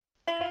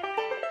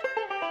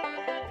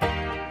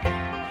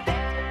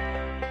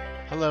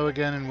Hello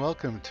again and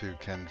welcome to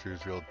Ken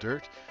Drew's Real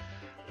Dirt,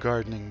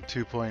 Gardening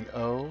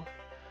 2.0.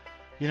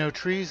 You know,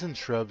 trees and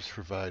shrubs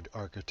provide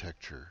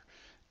architecture.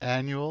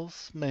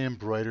 Annuals may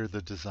embroider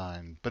the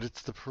design, but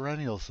it's the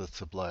perennials that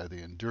supply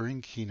the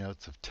enduring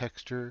keynotes of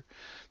texture,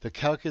 the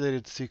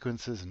calculated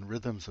sequences and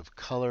rhythms of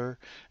color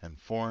and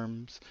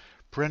forms.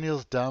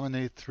 Perennials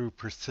dominate through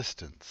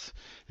persistence.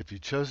 If you've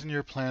chosen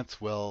your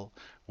plants well,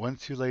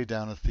 once you lay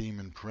down a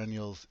theme in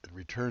perennials, it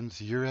returns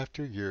year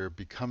after year,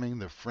 becoming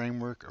the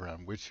framework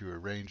around which you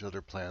arrange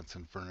other plants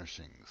and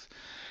furnishings.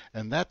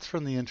 And that's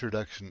from the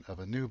introduction of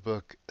a new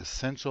book,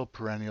 Essential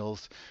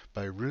Perennials,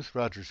 by Ruth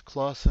Rogers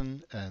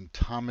Clausen and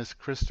Thomas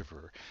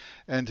Christopher.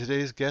 And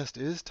today's guest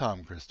is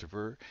Tom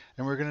Christopher,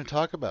 and we're going to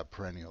talk about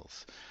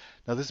perennials.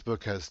 Now, this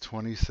book has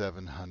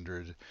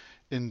 2,700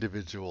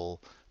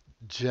 individual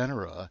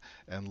genera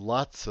and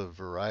lots of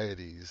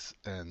varieties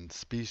and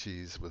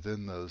species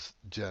within those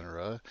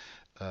genera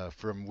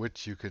from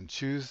which you can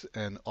choose.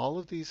 And all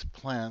of these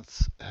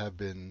plants have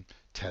been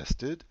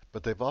tested,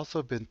 but they've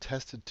also been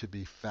tested to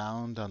be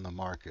found on the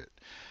market,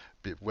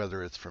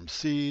 whether it's from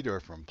seed or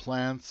from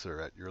plants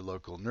or at your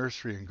local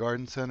nursery and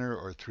garden center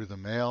or through the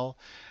mail.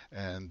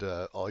 And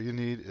all you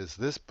need is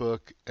this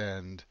book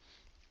and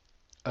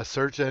a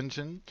search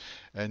engine,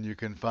 and you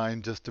can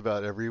find just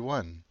about every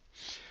one.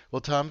 Well,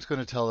 Tom's going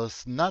to tell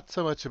us not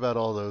so much about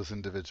all those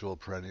individual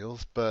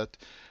perennials, but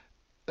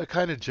a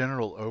kind of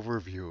general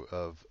overview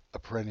of a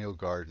perennial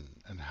garden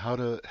and how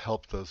to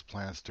help those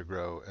plants to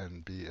grow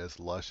and be as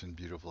lush and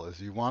beautiful as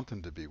you want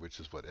them to be,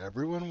 which is what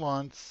everyone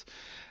wants.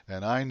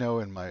 And I know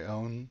in my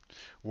own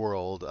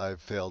world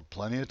I've failed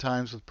plenty of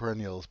times with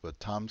perennials, but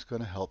Tom's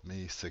going to help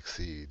me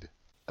succeed.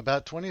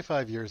 About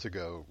 25 years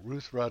ago,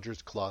 Ruth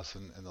Rogers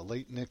Clausen and the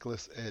late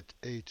Nicholas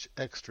H.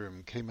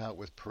 Ekstrom came out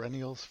with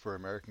Perennials for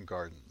American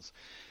Gardens.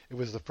 It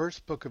was the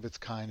first book of its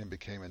kind and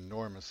became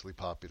enormously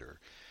popular.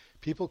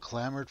 People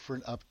clamored for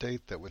an update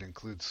that would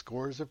include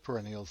scores of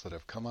perennials that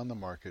have come on the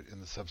market in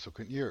the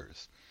subsequent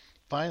years.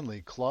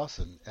 Finally,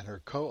 Clausen and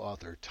her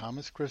co-author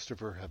Thomas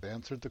Christopher have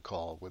answered the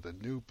call with a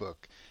new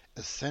book,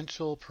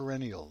 Essential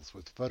Perennials,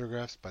 with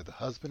photographs by the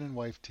husband and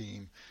wife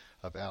team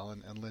of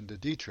Alan and Linda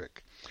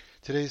Dietrich.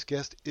 Today's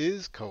guest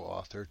is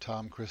co-author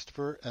Tom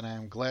Christopher, and I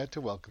am glad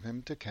to welcome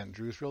him to Ken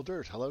Drew's Real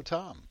Dirt. Hello,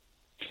 Tom.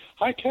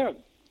 Hi, Ken.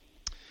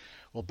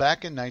 Well,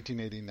 back in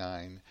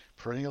 1989,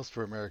 Perennials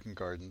for American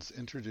Gardens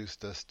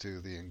introduced us to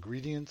the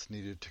ingredients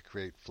needed to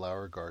create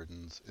flower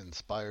gardens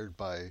inspired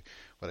by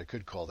what I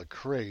could call the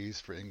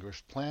craze for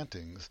English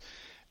plantings,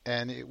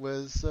 and it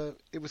was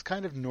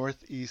kind of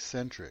northeast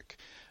centric.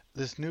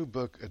 This new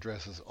book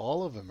addresses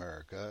all of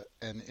America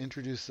and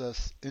introduces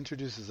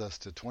us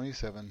to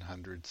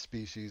 2,700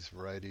 species,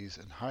 varieties,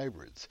 and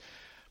hybrids.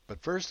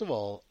 But first of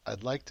all,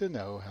 I'd like to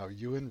know how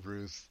you and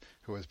Ruth,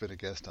 who has been a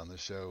guest on the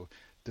show,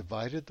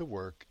 divided the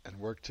work and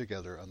worked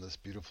together on this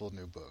beautiful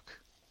new book.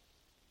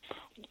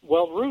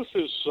 Well, Ruth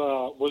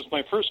was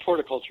my first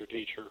horticulture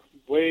teacher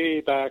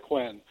way back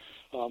when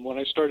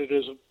I started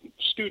as a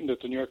student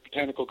at the New York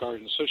Botanical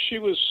Gardens. So she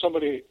was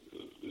somebody,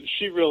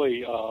 she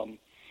really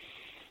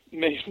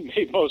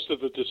made most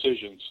of the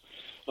decisions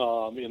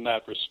in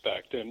that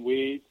respect. And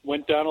we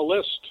went down a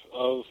list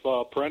of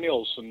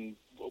perennials and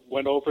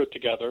went over it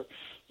together,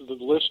 the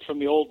list from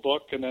the old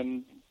book, and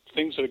then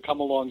things that had come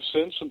along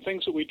since and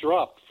things that we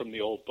dropped from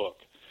the old book,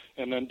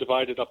 and then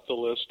divided up the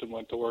list and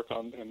went to work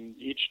on, and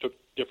each took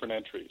different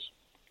entries.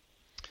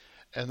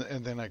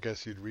 And then I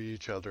guess you'd read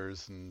each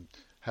other's and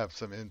have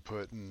some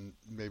input and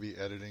maybe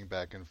editing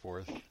back and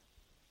forth.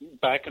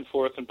 Back and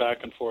forth and back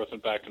and forth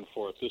and back and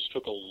forth. This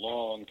took a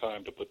long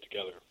time to put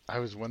together. I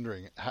was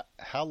wondering,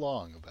 how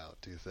long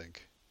about, do you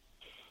think?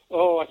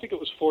 Oh, I think it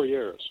was 4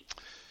 years.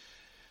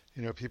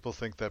 You know, people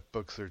think that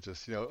books are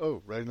just,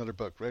 write another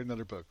book, write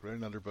another book, write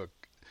another book.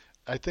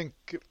 I think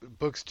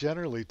books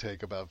generally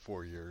take about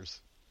 4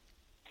 years.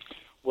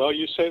 Well,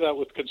 you say that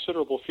with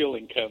considerable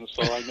feeling, Ken,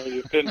 so I know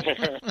you've been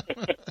there.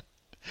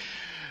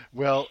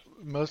 Well,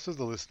 most of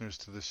the listeners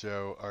to the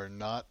show are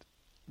not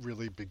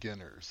really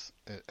beginners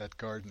at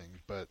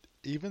gardening, but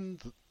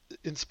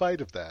in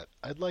spite of that,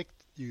 I'd like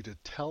you to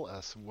tell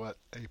us what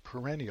a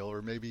perennial,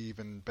 or maybe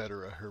even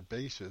better, a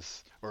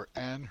herbaceous or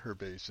an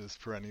herbaceous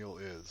perennial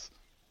is.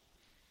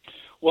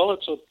 Well,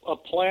 it's a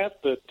plant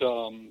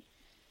that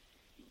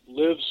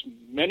lives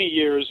many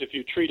years if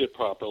you treat it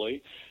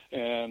properly,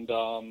 and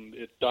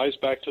it dies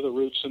back to the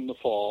roots in the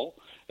fall,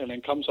 and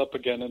then comes up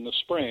again in the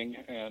spring,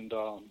 and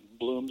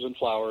blooms and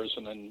flowers,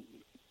 and then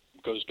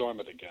goes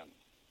dormant again.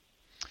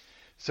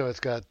 So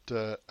it's got,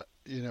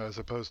 as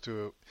opposed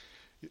to,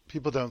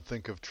 people don't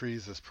think of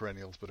trees as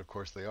perennials, but of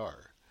course they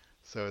are.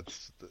 So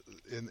it's,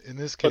 in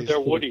this case... But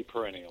they're woody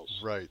perennials.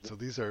 Right, so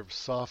these are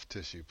soft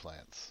tissue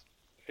plants.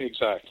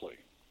 Exactly.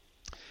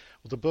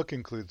 Well, the book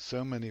includes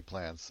so many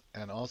plants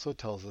and also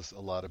tells us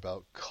a lot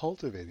about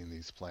cultivating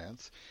these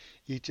plants.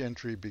 Each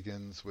entry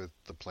begins with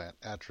the plant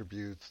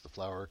attributes, the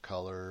flower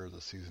color, the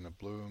season of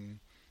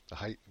bloom, the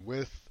height and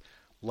width,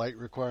 light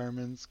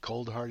requirements,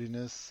 cold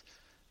hardiness,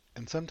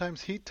 and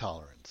sometimes heat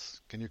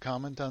tolerance. Can you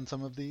comment on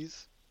some of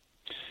these?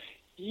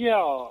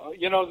 Yeah,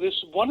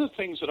 this one of the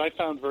things that I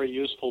found very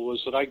useful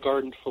was that I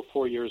gardened for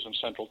 4 years in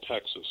Central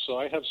Texas, so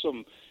I have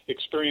some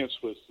experience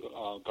with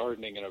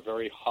gardening in a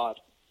very hot,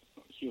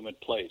 humid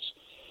place.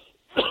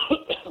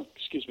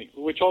 Excuse me,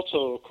 which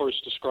also, of course,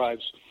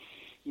 describes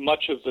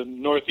much of the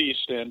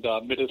Northeast and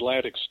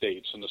Mid-Atlantic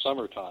states in the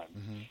summertime.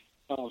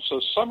 Mm-hmm. So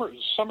summer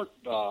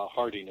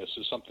hardiness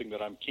is something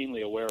that I'm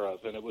keenly aware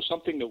of, and it was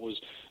something that was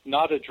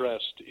not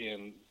addressed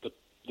in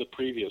the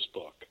previous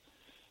book.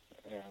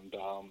 And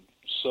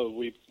so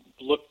we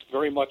looked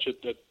very much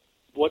at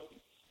what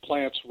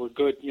plants were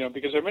good,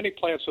 because there are many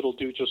plants that'll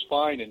do just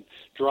fine in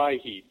dry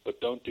heat, but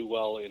don't do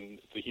well in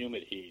the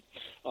humid heat.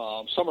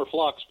 Summer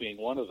phlox being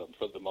one of them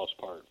for the most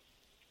part.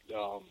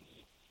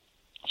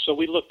 So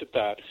we looked at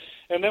that,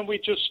 and then we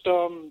just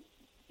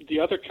the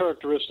other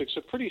characteristics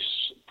are pretty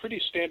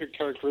standard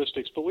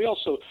characteristics, but we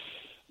also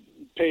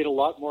paid a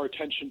lot more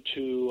attention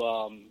to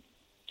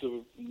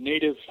the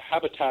native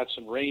habitats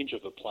and range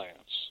of the plants.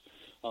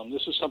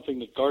 This is something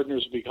that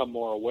gardeners have become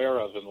more aware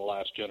of in the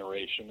last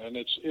generation, and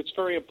it's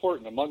very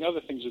important. Among other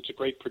things, it's a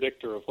great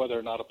predictor of whether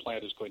or not a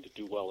plant is going to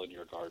do well in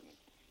your garden.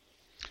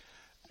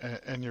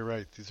 And you're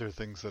right; these are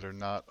things that are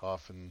not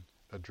often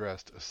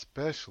addressed,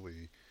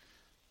 especially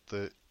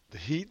the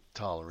heat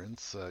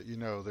tolerance.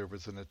 There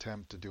was an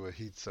attempt to do a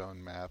heat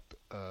zone map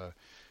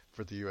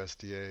for the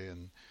USDA,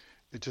 and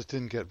it just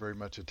didn't get very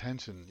much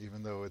attention,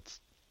 even though it's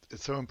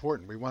so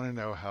important. We want to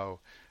know how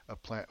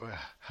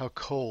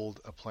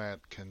cold a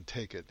plant can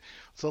take it.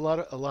 So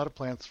a lot of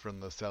plants from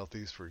the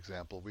southeast, for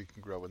example, we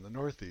can grow in the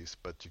northeast,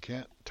 but you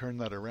can't turn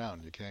that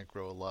around. You can't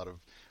grow a lot of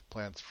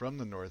plants from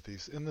the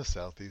northeast in the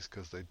southeast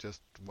because they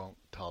just won't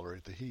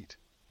tolerate the heat.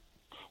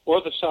 Or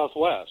the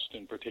Southwest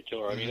in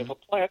particular. I mean, if a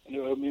plant,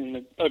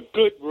 a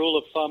good rule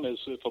of thumb is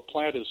if a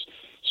plant is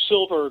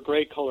silver or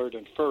gray colored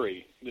and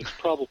furry, it's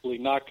probably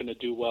not going to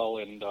do well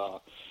in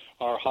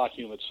our hot,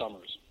 humid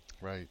summers.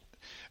 Right.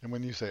 And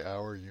when you say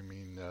our, you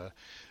mean?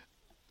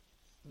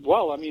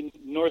 Well, I mean,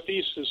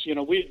 Northeast is,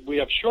 we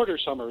have shorter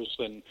summers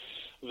than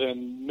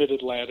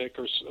Mid-Atlantic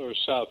or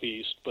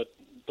Southeast, but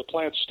the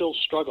plants still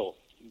struggle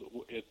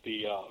at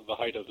the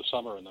height of the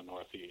summer in the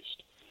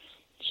Northeast.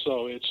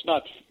 So it's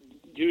not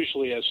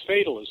usually as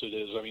fatal as it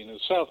is. I mean, in the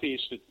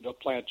Southeast, the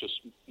plant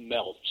just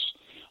melts.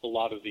 A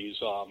lot of these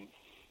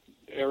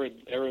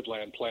arid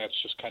land plants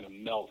just kind of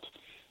melt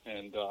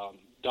and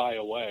die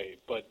away,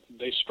 but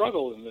they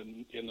struggle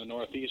in the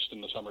Northeast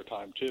in the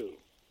summertime too.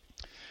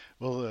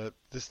 Well,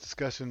 this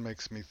discussion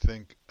makes me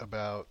think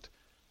about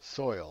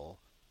soil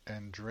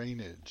and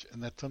drainage,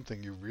 and that's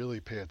something you really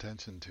pay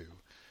attention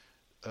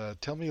to.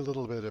 Tell me a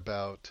little bit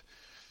about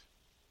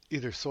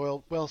either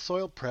soil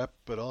prep,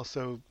 but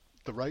also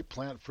the right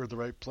plant for the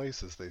right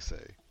place, as they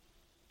say.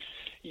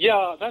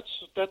 Yeah,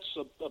 that's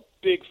a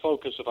big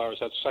focus of ours,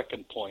 that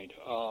second point,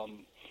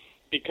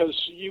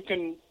 because you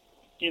can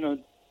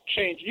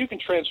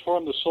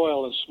transform the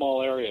soil in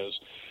small areas,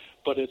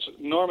 but it's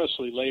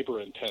enormously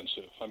labor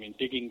intensive. I mean,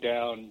 digging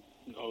down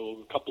a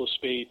couple of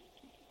spade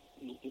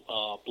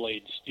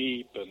blades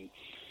deep and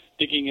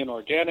digging in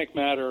organic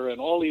matter, and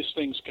all these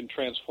things can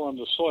transform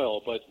the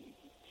soil, but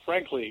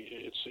frankly,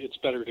 it's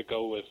better to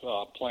go with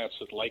plants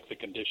that like the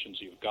conditions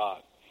you've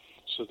got,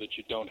 so that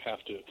you don't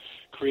have to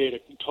create a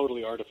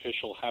totally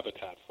artificial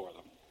habitat for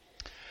them.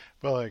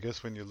 Well, I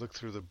guess when you look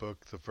through the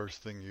book, the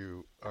first thing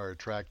you are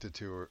attracted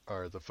to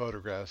are the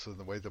photographs and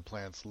the way the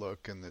plants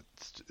look, and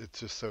it's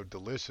just so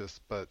delicious.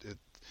 But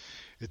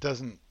it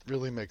doesn't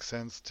really make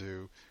sense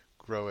to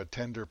grow a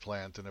tender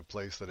plant in a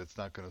place that it's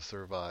not going to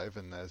survive.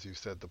 And as you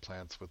said, the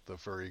plants with the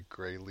furry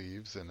gray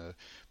leaves in a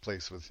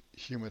place with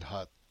humid,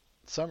 hot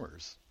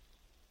summers.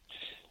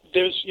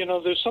 There's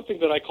something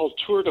that I call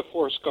tour de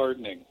force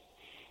gardening,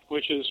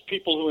 which is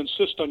people who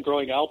insist on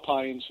growing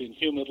alpines in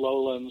humid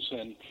lowlands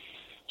and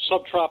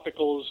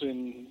subtropicals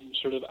in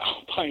sort of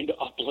alpine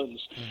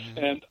uplands. Mm-hmm.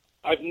 And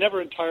I've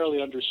never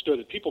entirely understood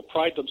it. People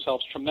pride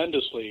themselves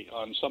tremendously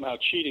on somehow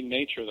cheating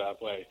nature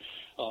that way.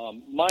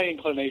 My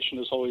inclination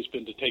has always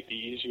been to take the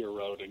easier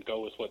road and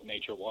go with what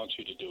nature wants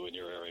you to do in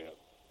your area.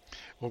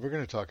 Well, we're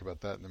going to talk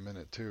about that in a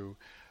minute too.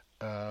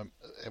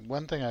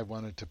 One thing I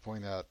wanted to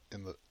point out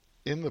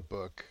in the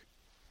book,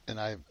 and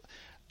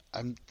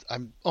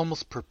I'm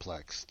almost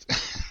perplexed.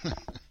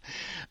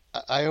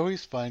 I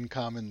always find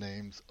common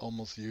names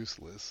almost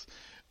useless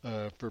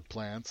for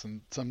plants,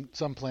 and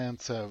some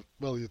plants have,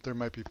 there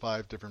might be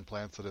 5 different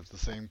plants that have the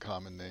same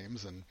common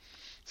names, and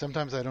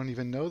sometimes I don't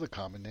even know the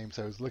common names.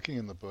 I was looking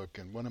in the book,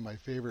 and one of my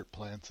favorite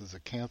plants is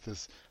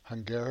Acanthus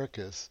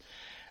hungaricus,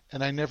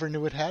 and I never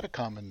knew it had a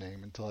common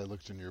name until I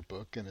looked in your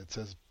book, and it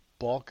says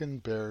Balkan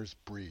bear's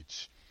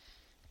breech.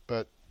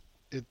 But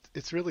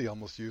it's really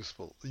almost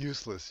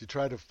useless. You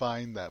try to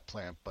find that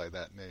plant by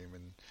that name,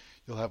 and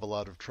you'll have a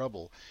lot of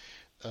trouble.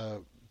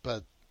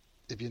 But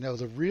if you know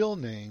the real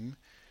name,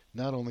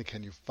 not only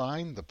can you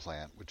find the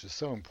plant, which is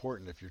so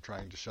important if you're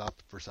trying to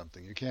shop for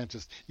something. You can't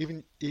just,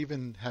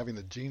 even having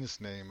the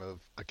genus name of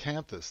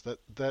Acanthus,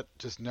 that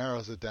just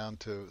narrows it down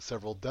to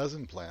several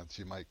dozen plants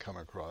you might come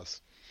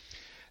across.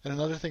 And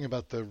another thing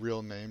about the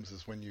real names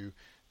is when you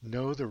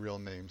know the real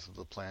names of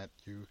the plant,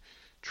 you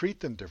treat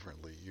them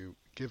differently. You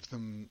give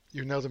them,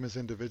 you know them as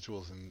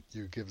individuals and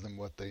you give them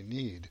what they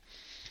need.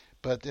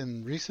 But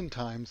in recent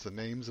times, the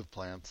names of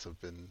plants have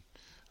been,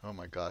 oh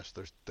my gosh,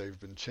 they've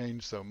been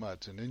changed so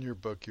much. And in your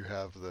book, you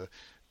have the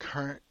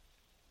current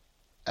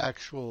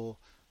actual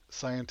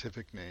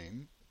scientific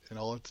name in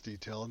all its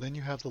detail, and then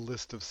you have the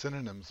list of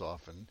synonyms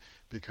often,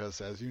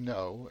 because as you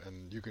know,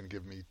 and you can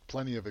give me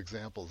plenty of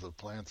examples of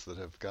plants that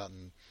have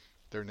gotten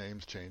their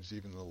names changed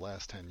even in the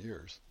last 10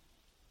 years.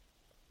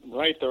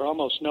 Right, there are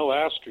almost no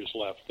asters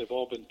left. They've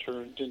all been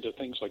turned into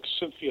things like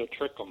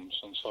Symphyotrichums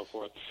and so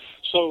forth.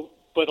 So,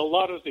 but a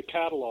lot of the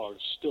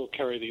catalogs still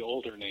carry the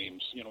older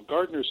names. You know,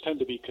 gardeners tend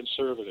to be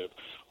conservative,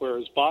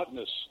 whereas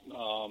botanists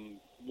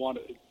want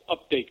to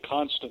update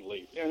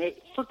constantly, and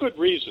for good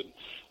reason.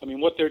 I mean,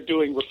 what they're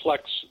doing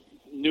reflects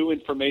new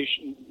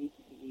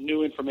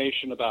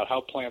information about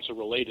how plants are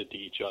related to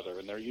each other,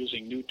 and they're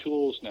using new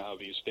tools now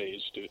these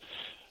days to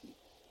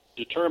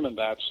determine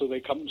that. So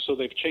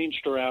they've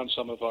changed around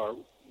some of our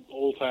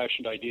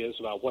old-fashioned ideas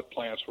about what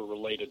plants were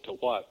related to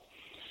what.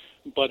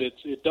 But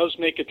it does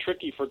make it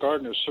tricky for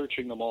gardeners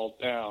searching them all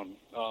down.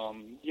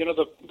 You know,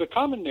 the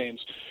common names,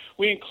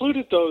 we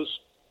included those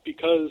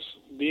because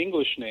the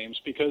English names,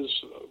 because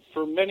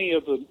for many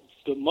of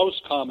the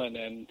most common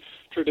and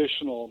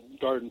traditional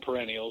garden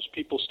perennials,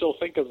 people still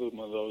think of them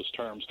in those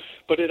terms.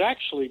 But it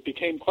actually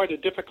became quite a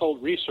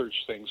difficult research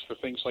thing for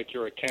things like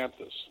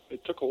Eurocanthus.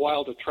 It took a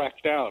while to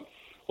track down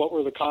what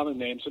were the common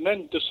names and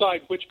then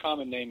decide which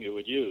common name you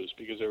would use,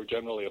 because there were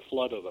generally a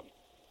flood of them.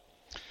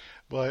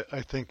 Well,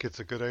 I think it's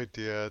a good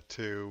idea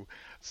to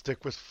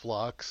stick with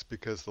phlox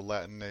because the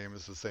Latin name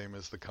is the same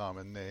as the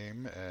common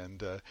name,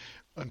 and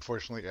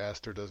unfortunately,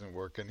 aster doesn't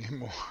work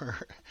anymore.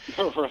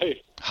 Right.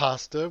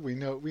 Hosta,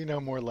 we know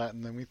more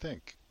Latin than we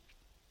think.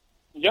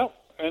 Yep,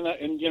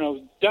 and you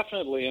know,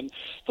 definitely. And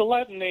the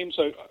Latin names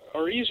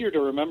are easier to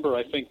remember,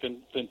 I think,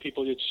 than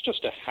people. It's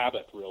just a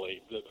habit,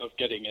 really, of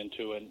getting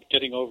into and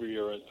getting over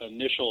your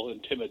initial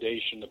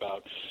intimidation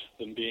about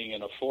them being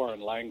in a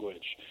foreign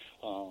language.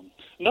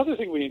 Another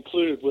thing we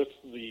included with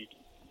the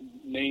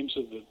names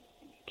of the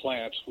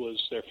plants was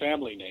their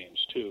family names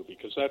too,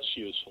 because that's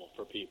useful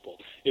for people.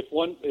 If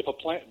one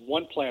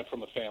plant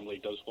from a family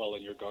does well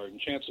in your garden,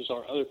 chances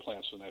are other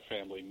plants in that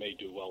family may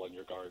do well in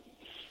your garden.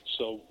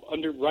 So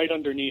right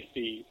underneath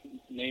the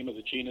name of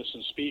the genus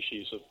and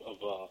species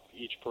of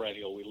each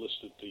perennial, we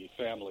listed the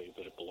family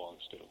that it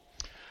belongs to.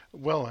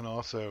 Well, and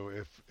also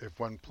if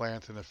one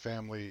plant in a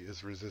family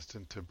is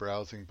resistant to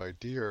browsing by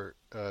deer,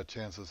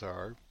 chances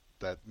are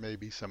that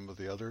maybe some of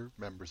the other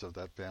members of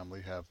that family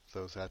have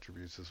those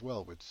attributes as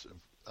well, which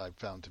I've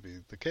found to be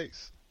the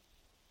case.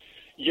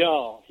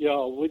 Yeah.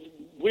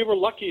 We were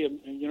lucky,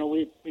 you know,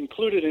 we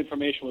included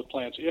information with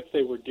plants if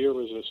they were deer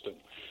resistant.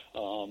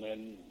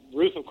 And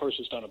Ruth, of course,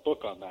 has done a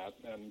book on that,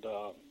 and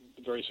a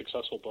very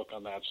successful book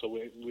on that. So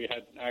we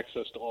had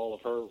access to all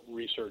of her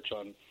research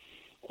on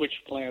which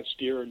plants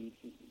deer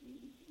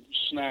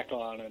snack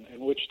on and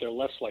which they're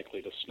less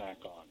likely to snack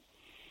on.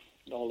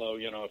 Although,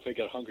 you know, if they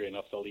get hungry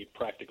enough, they'll eat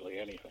practically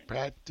anything.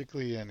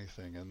 Practically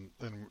anything, and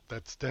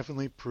that's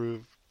definitely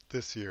proved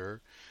this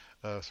year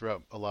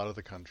throughout a lot of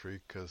the country,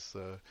 because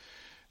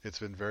it's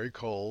been very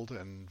cold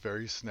and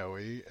very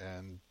snowy,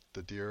 and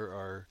the deer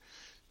are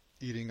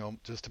eating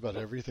just about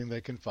everything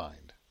they can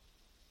find.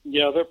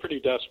 Yeah, they're pretty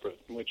desperate,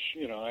 which,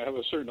 you know, I have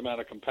a certain amount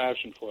of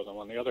compassion for them.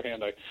 On the other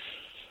hand, I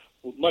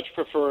would much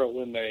prefer it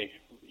when they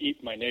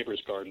eat my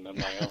neighbor's garden than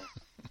my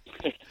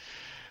own.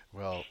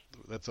 Well,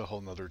 that's a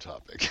whole nother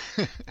topic.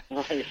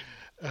 Right.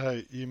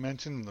 You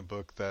mentioned in the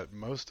book that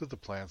most of the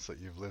plants that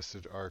you've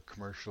listed are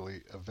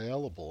commercially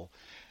available.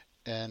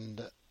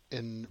 And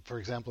for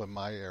example, in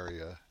my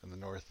area, in the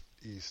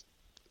northeast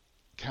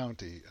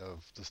county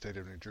of the state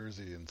of New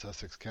Jersey, in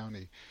Sussex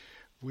County,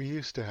 we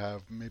used to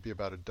have maybe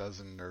about a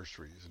dozen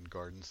nurseries and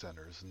garden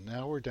centers. And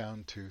now we're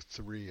down to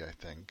 3, I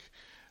think,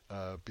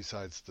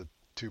 besides the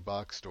 2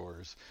 box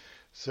stores.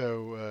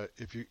 So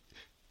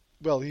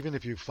even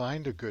if you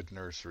find a good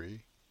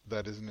nursery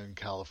that isn't in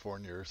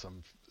California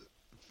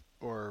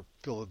or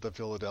the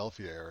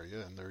Philadelphia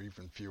area, and there are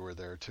even fewer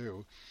there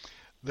too,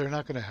 they're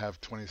not going to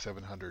have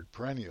 2,700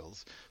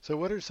 perennials. So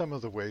what are some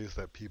of the ways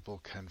that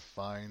people can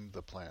find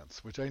the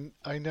plants, which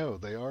I know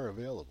they are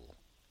available?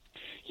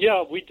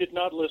 Yeah, we did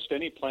not list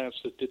any plants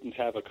that didn't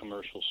have a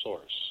commercial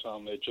source.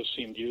 It just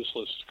seemed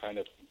useless, kind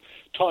of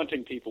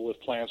taunting people with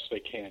plants they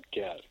can't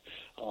get.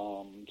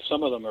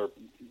 Some of them are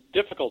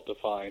difficult to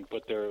find,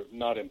 but they're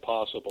not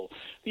impossible.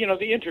 You know,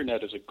 the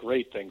internet is a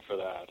great thing for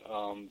that,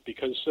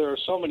 because there are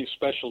so many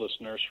specialist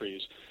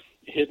nurseries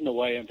hidden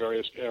away in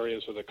various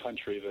areas of the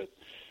country that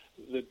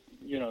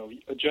you know,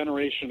 a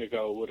generation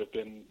ago would have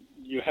been,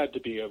 you had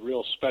to be a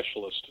real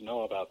specialist to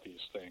know about these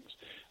things.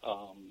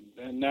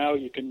 And now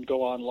you can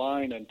go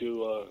online and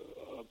do a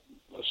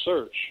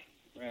search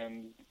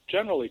and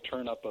generally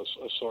turn up a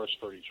source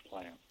for each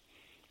plant.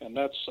 And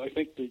that's, I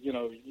think, you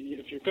know,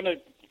 if you're going to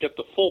get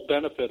the full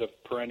benefit of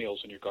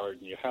perennials in your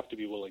garden, you have to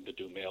be willing to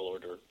do mail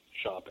order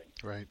shopping.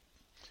 Right.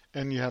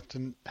 And you have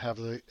to have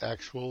the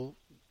actual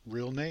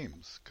real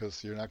names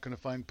because you're not going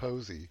to find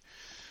Posey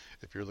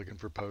if you're looking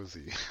for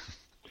Posey.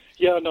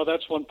 Yeah, no,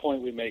 that's one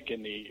point we make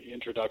in the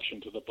introduction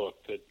to the book,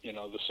 that,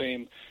 the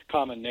same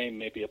common name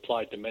may be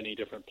applied to many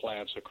different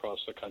plants across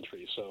the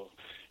country. So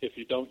if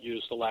you don't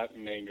use the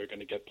Latin name, you're going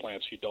to get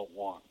plants you don't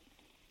want.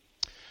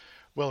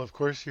 Well, of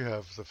course you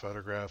have the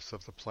photographs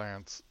of the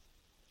plants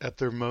at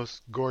their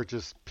most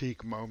gorgeous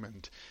peak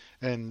moment.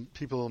 And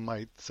people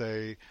might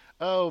say,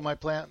 oh, my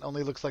plant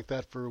only looks like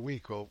that for a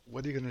week. Well,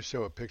 what are you going to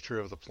show? A picture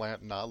of the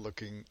plant not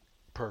looking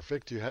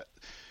perfect?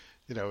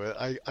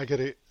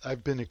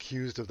 I've been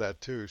accused of that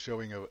too,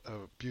 showing a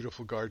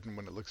beautiful garden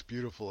when it looks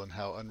beautiful, and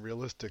how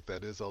unrealistic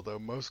that is, although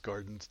most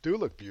gardens do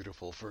look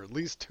beautiful for at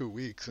least 2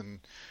 weeks. And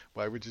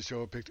why would you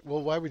show a picture?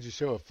 Well, why would you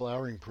show a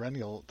flowering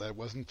perennial that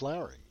wasn't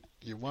flowering?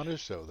 You want to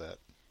show that.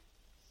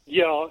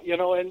 Yeah,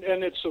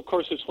 and it's, of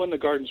course, it's when the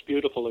garden's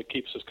beautiful it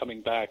keeps us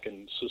coming back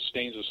and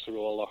sustains us through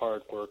all the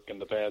hard work and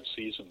the bad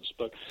seasons.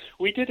 But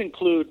we did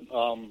include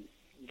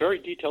very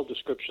detailed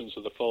descriptions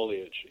of the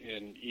foliage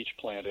in each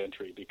plant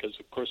entry because,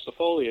 of course, the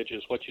foliage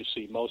is what you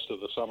see most of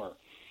the summer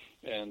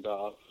and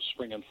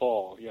spring and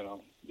fall,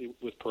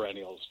 with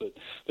perennials.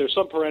 There's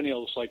some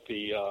perennials like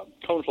the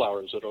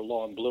coneflowers that are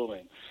long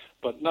blooming,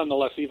 but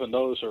nonetheless, even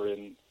those are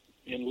in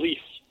leaf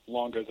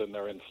longer than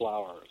they're in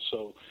flower.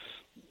 So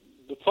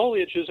the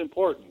foliage is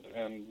important,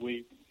 and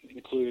we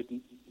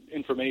include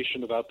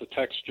information about the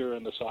texture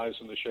and the size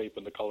and the shape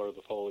and the color of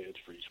the foliage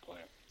for each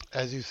plant.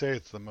 As you say,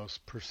 it's the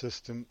most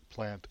persistent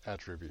plant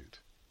attribute.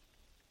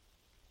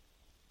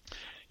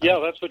 Yeah,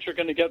 that's what you're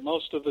going to get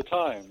most of the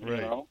time,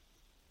 right.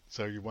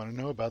 So you want to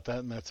know about that,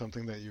 and that's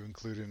something that you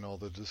include in all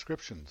the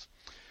descriptions.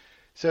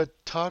 So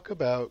talk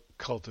about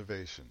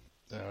cultivation.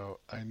 Now,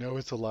 I know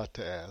it's a lot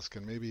to ask,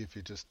 and maybe if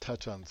you just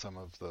touch on some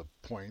of the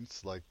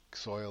points like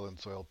soil and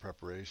soil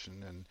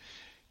preparation and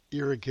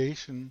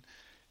irrigation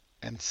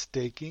and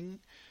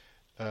staking.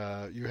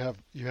 You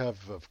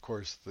have, of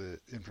course, the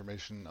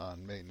information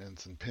on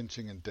maintenance and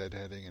pinching and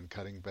deadheading and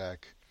cutting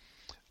back,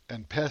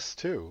 and pests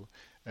too,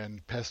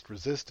 and pest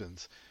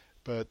resistance.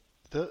 But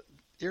the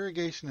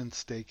irrigation and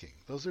staking,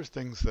 those are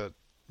things that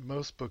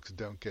most books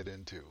don't get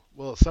into.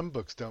 Well, some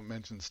books don't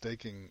mention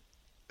staking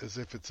as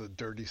if it's a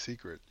dirty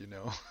secret,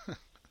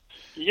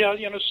 Yeah,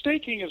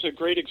 staking is a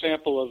great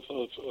example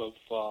of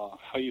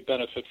how you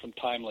benefit from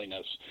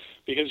timeliness,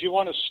 because you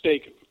want to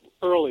stake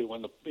early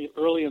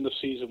in the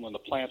season when the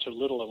plants are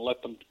little and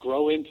let them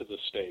grow into the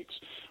stakes,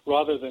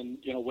 rather than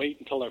wait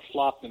until they're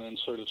flopped and then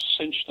sort of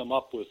cinch them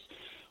up with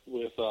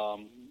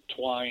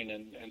twine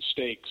and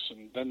stakes,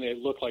 and then they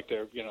look like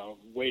they're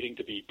waiting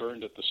to be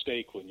burned at the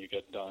stake when you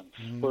get done.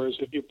 Mm-hmm. Whereas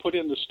if you put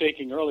in the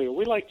staking earlier,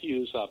 we like to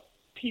use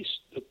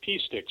pea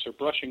sticks or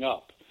brushing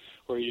up,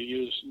 where you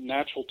use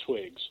natural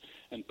twigs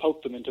and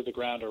poke them into the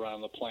ground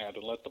around the plant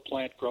and let the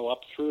plant grow up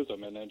through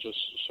them, and then just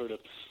sort of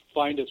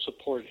find its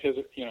support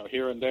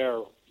here and there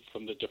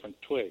from the different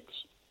twigs.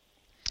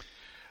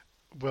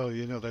 Well,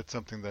 that's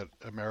something that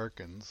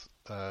Americans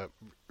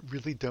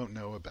really don't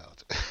know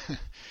about.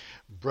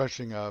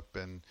 Brushing up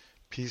and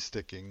pea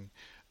sticking.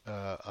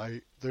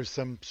 There's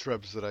some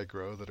shrubs that I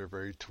grow that are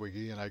very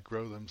twiggy, and I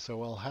grow them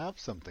so I'll have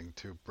something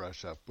to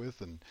brush up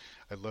with. And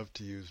I love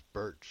to use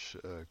birch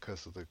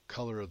because of the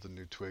color of the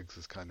new twigs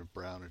is kind of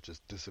brown. It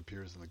just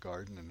disappears in the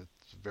garden, and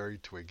it's very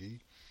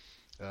twiggy.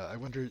 I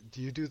wonder,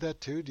 do you do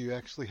that too? Do you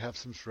actually have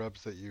some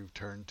shrubs that you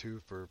turn to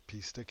for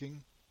pea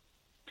sticking?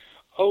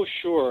 Oh,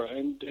 sure,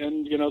 and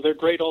they're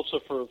great also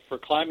for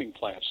climbing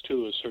plants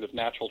too, as sort of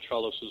natural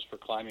trellises for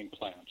climbing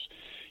plants.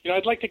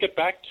 I'd like to get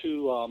back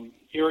to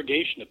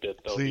irrigation a bit,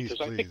 though,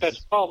 because I think that's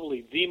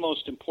probably the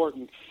most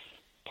important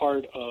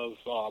part of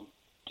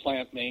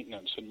plant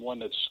maintenance, and one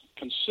that's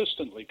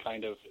consistently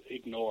kind of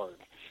ignored.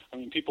 I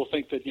mean, people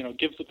think that,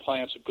 give the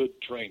plants a good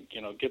drink,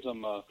 give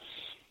them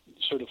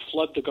sort of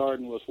flood the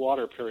garden with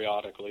water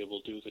periodically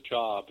will do the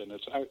job, and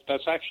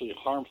that's actually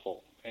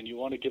harmful. And you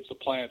want to give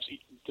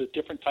the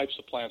different types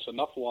of plants,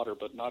 enough water,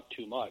 but not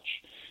too much.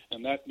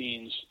 And that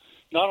means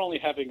not only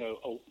having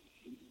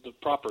the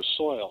proper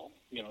soil,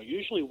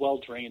 usually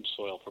well-drained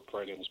soil for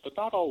perennials, but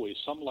not always.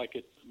 Some like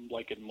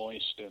it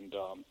moist and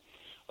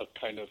a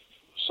kind of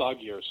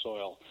soggier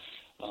soil.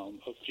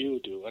 A few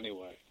do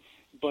anyway.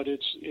 But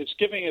it's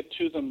giving it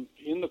to them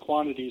in the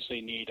quantities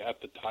they need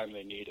at the time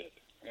they need it,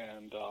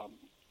 and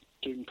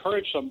to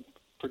encourage them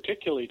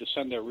particularly to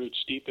send their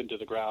roots deep into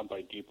the ground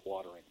by deep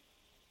watering.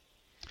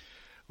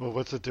 Well,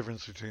 what's the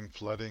difference between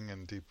flooding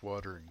and deep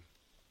watering?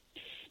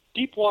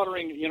 Deep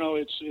watering,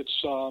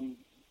 it's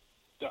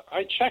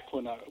I check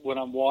when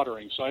I'm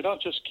watering, so I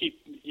don't just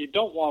you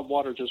don't want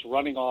water just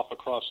running off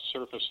across the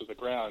surface of the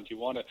ground. You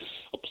want to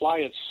apply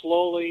it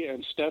slowly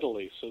and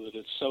steadily so that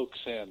it soaks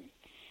in,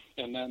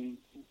 and then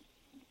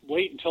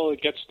wait until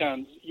it gets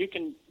down.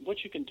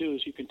 What you can do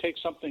is you can take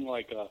something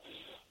like a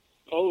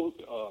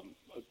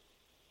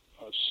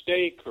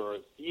stake or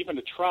even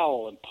a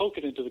trowel and poke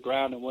it into the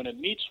ground, and when it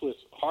meets with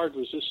hard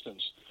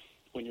resistance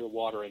when you're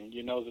watering,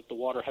 that the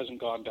water hasn't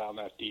gone down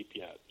that deep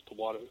yet.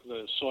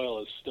 The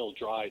soil is still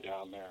dry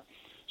down there.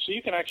 So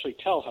you can actually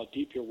tell how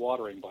deep you're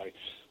watering by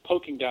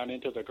poking down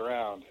into the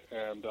ground.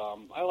 And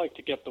I like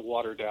to get the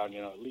water down,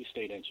 at least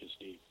 8 inches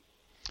deep.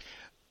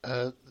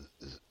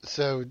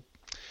 So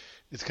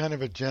it's kind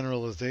of a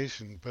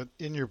generalization, but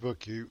in your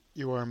book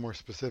you are more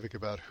specific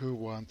about who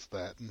wants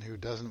that and who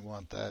doesn't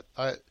want that.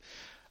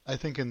 I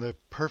think in the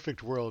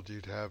perfect world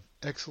you'd have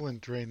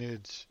excellent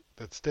drainage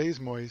that stays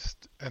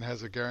moist and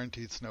has a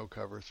guaranteed snow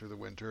cover through the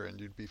winter,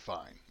 and you'd be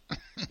fine.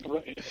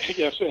 Right.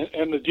 Yes,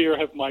 and the deer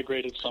have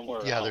migrated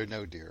somewhere Yeah, else. there are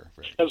no deer.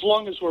 Right. As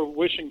long as we're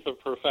wishing for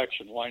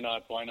perfection, why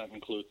not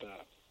include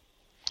that?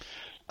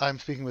 I'm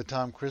speaking with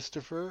Tom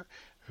Christopher,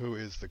 who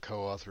is the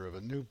co-author of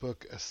a new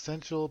book,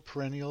 Essential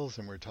Perennials,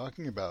 and we're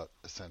talking about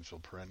essential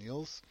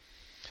perennials.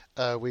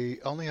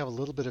 We only have a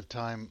little bit of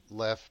time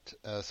left,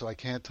 so I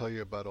can't tell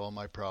you about all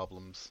my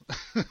problems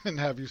and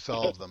have you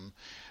solve them,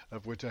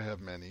 of which I have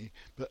many.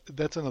 But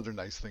that's another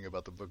nice thing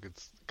about the book.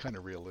 It's kind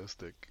of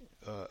realistic,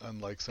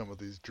 unlike some of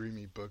these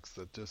dreamy books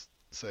that just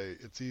say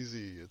it's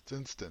easy, it's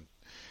instant,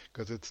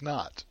 because it's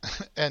not.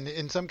 And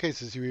in some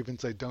cases, you even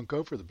say, don't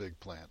go for the big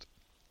plant.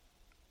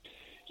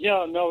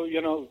 Yeah, no,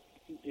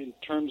 in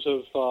terms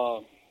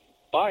of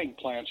buying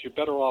plants, you're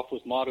better off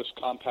with modest,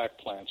 compact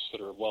plants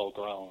that are well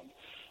grown.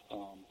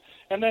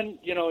 And then,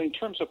 in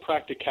terms of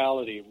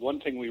practicality,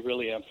 one thing we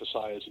really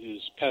emphasize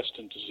is pest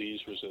and disease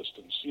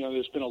resistance.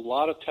 There's been a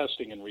lot of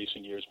testing in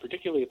recent years,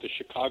 particularly at the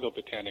Chicago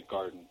Botanic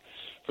Garden,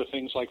 for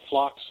things like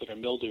phlox that are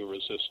mildew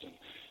resistant.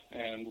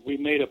 And we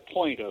made a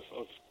point of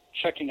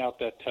checking out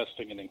that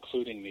testing and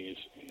including these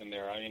in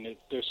there. I mean,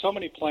 there's so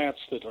many plants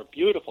that are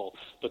beautiful,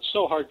 but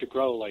so hard to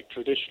grow, like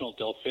traditional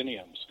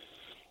delphiniums.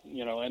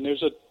 And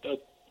there's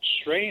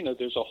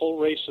there's a whole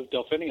race of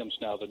delphiniums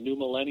now, the New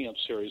Millennium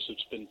series,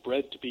 that's been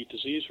bred to be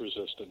disease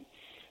resistant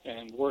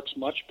and works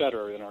much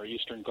better in our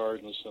eastern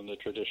gardens than the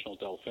traditional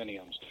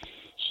delphiniums.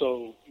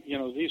 So,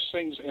 these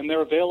things, and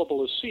they're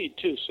available as seed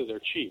too, so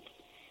they're cheap.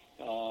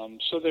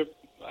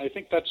 I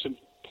think that's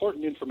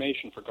important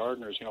information for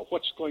gardeners,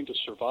 what's going to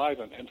survive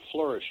and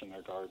flourish in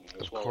their garden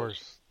as well. Of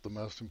course, the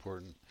most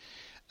important.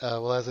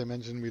 Well, as I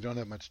mentioned, we don't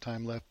have much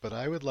time left, but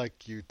I would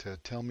like you to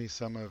tell me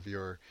some of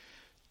your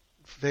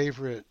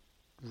favorite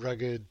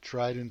rugged,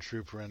 tried and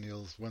true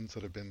perennials, ones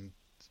that have been,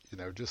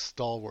 just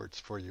stalwarts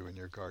for you in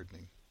your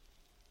gardening.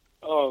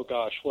 Oh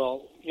gosh,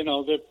 well,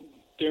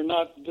 they're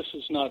not. This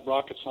is not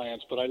rocket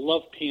science, but I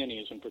love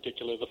peonies in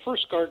particular. The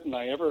first garden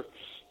I ever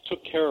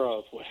took care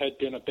of had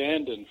been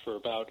abandoned for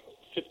about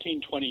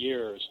 15, 20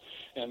 years,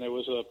 and there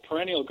was a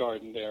perennial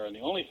garden there, and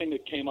the only thing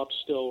that came up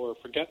still were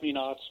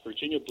forget-me-nots,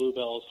 Virginia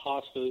bluebells,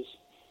 hostas,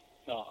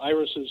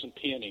 irises, and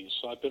peonies.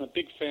 So I've been a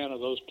big fan of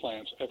those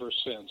plants ever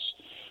since.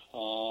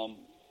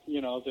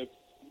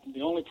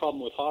 The only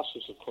problem with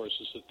hostas, of course,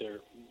 is that they're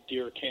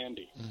deer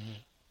candy.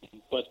 Mm-hmm.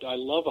 But I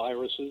love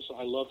irises.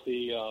 I love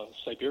the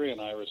Siberian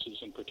irises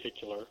in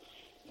particular.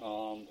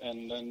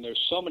 And then there's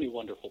so many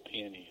wonderful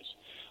peonies.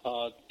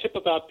 Tip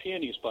about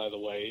peonies, by the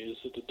way, is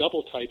that the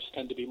double types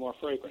tend to be more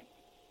fragrant.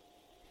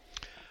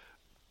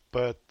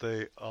 But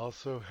they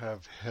also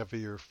have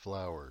heavier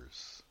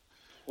flowers.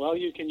 Well,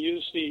 you can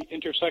use the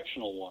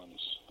intersectional ones.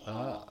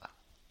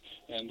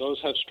 And those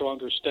have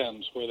stronger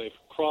stems where they've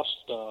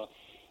crossed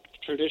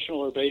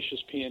traditional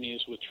herbaceous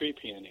peonies with tree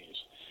peonies.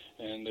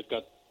 And they've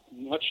got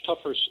much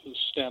tougher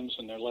stems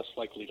and they're less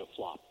likely to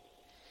flop.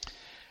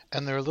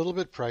 And they're a little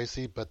bit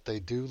pricey, but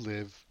they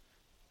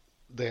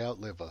they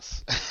outlive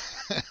us.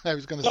 I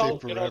was going to say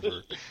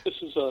forever. This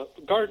is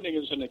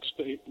gardening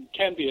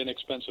can be an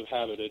expensive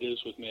habit. It is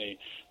with me,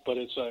 but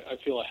it's I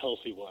feel a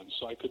healthy one.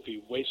 So I could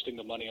be wasting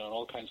the money on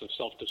all kinds of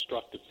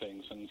self-destructive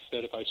things, and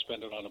instead, if I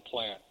spend it on a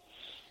plant,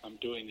 I'm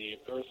doing the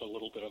earth a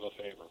little bit of a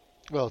favor.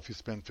 Well, if you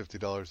spend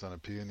 $50 on a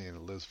peony and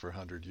it lives for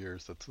 100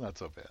 years, that's not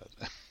so bad.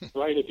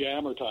 Right, if you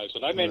amortize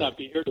it. I may not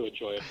be here to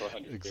enjoy it for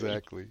 100 years.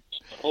 Exactly.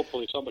 But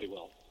hopefully somebody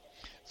will.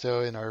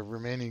 So in our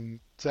remaining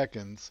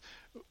seconds,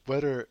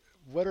 what are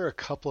a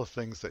couple of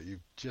things that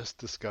you've just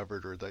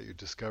discovered or that you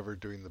discovered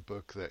doing the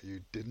book that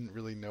you didn't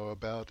really know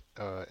about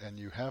and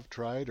you have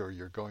tried or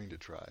you're going to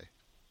try?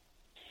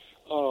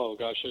 Oh,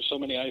 gosh, there's so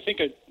many. I think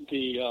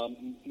the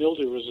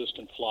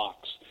mildew-resistant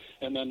phlox,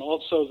 and then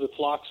also the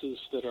phloxes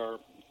that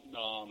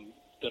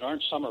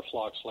aren't summer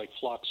phlox, like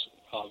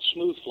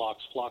smooth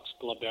phlox, Phlox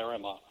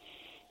glaberrima,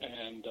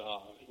 and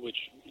which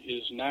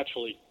is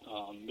naturally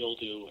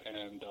mildew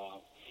and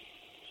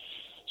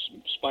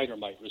spider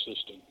mite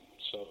resistant.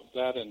 So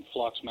that and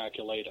Phlox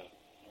maculata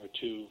are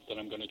two that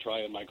I'm going to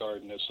try in my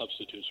garden as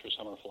substitutes for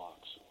summer phlox.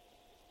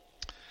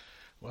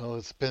 Well,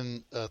 it's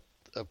been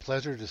a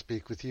pleasure to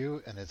speak with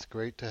you, and it's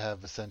great to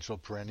have Essential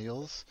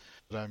Perennials.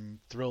 I'm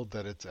thrilled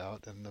that it's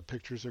out, and the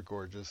pictures are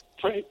gorgeous.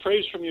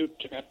 Praise from you,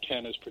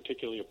 Ken, is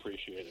particularly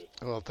appreciated.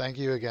 Well, thank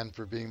you again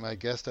for being my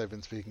guest. I've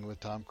been speaking with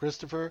Tom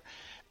Christopher,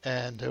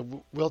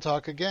 and we'll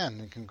talk again,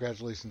 and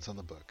congratulations on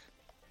the book.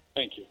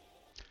 Thank you.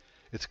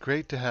 It's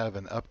great to have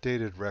an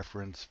updated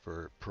reference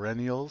for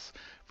perennials,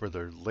 for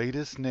their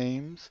latest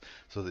names,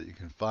 so that you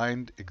can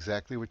find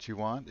exactly what you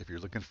want. If you're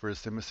looking for a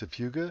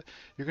Simicifuga,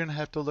 you're going to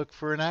have to look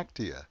for an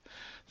Actia.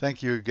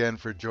 Thank you again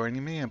for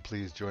joining me, and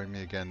please join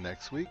me again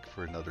next week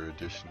for another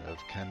edition of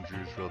Ken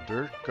Drew's Real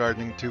Dirt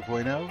Gardening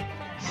 2.0.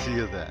 See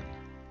you then.